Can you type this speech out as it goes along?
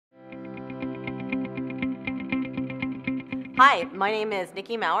Hi, my name is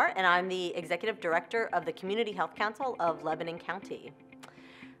Nikki Maurer, and I'm the Executive Director of the Community Health Council of Lebanon County.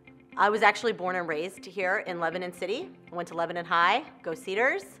 I was actually born and raised here in Lebanon City. I went to Lebanon High, go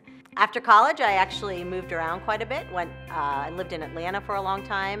Cedars. After college, I actually moved around quite a bit. I lived in Atlanta for a long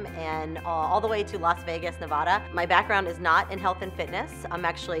time and all the way to Las Vegas, Nevada. My background is not in health and fitness. I'm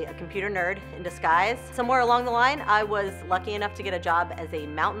actually a computer nerd in disguise. Somewhere along the line, I was lucky enough to get a job as a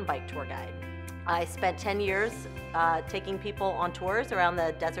mountain bike tour guide. I spent 10 years taking people on tours around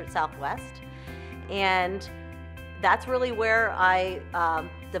the desert Southwest, and that's really where I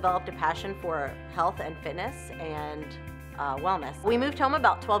developed a passion for health and fitness and wellness. We moved home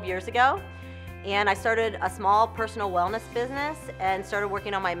about 12 years ago, and I started a small personal wellness business and started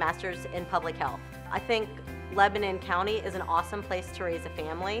working on my master's in public health. I think Lebanon County is an awesome place to raise a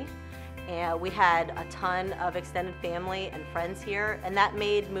family, and we had a ton of extended family and friends here, and that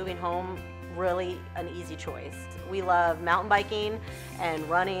made moving home really an easy choice. We love mountain biking and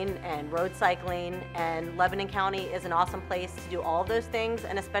running and road cycling, and Lebanon County is an awesome place to do all of those things,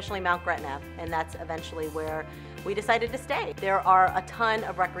 and especially Mount Gretna, and that's eventually where we decided to stay. There are a ton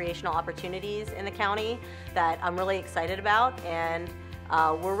of recreational opportunities in the county that I'm really excited about, and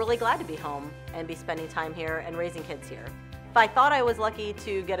we're really glad to be home and be spending time here and raising kids here. If I thought I was lucky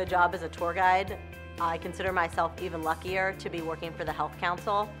to get a job as a tour guide, I consider myself even luckier to be working for the Health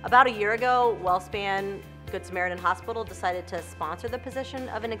Council. About a year ago, WellSpan Good Samaritan Hospital decided to sponsor the position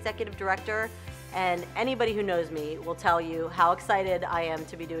of an executive director, and anybody who knows me will tell you how excited I am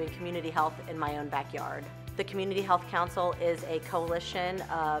to be doing community health in my own backyard. The Community Health Council is a coalition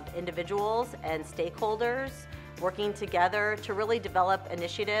of individuals and stakeholders working together to really develop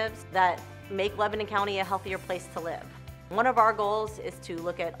initiatives that make Lebanon County a healthier place to live. One of our goals is to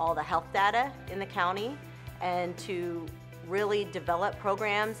look at all the health data in the county and to really develop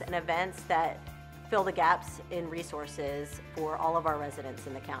programs and events that fill the gaps in resources for all of our residents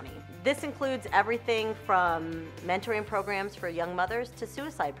in the county. This includes everything from mentoring programs for young mothers to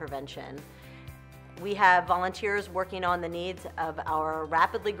suicide prevention. We have volunteers working on the needs of our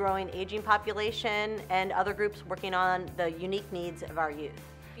rapidly growing aging population and other groups working on the unique needs of our youth.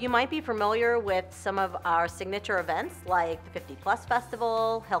 You might be familiar with some of our signature events like the 50 Plus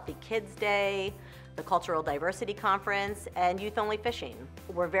Festival, Healthy Kids Day, the Cultural Diversity Conference, and Youth Only Fishing.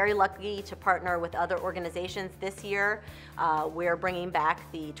 We're very lucky to partner with other organizations this year. We're bringing back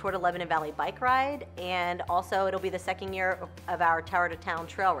the Tour to Lebanon Valley Bike Ride, and also it'll be the second year of our Tower to Town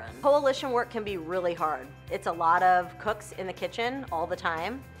Trail Run. Coalition work can be really hard. It's a lot of cooks in the kitchen all the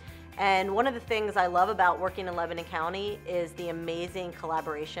time. And one of the things I love about working in Lebanon County is the amazing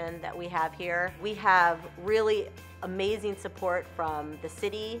collaboration that we have here. We have really amazing support from the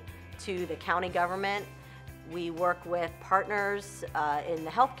city to the county government. We work with partners in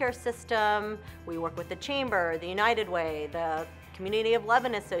the healthcare system. We work with the Chamber, the United Way, the Community of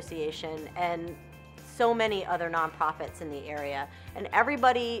Lebanon Association, and so many other nonprofits in the area. And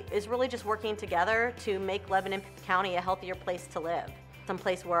everybody is really just working together to make Lebanon County a healthier place to live, some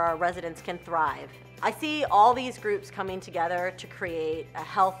place where our residents can thrive. I see all these groups coming together to create a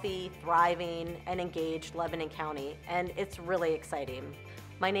healthy, thriving, and engaged Lebanon County, and it's really exciting.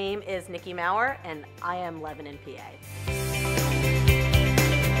 My name is Nikki Maurer, and I am Lebanon, PA.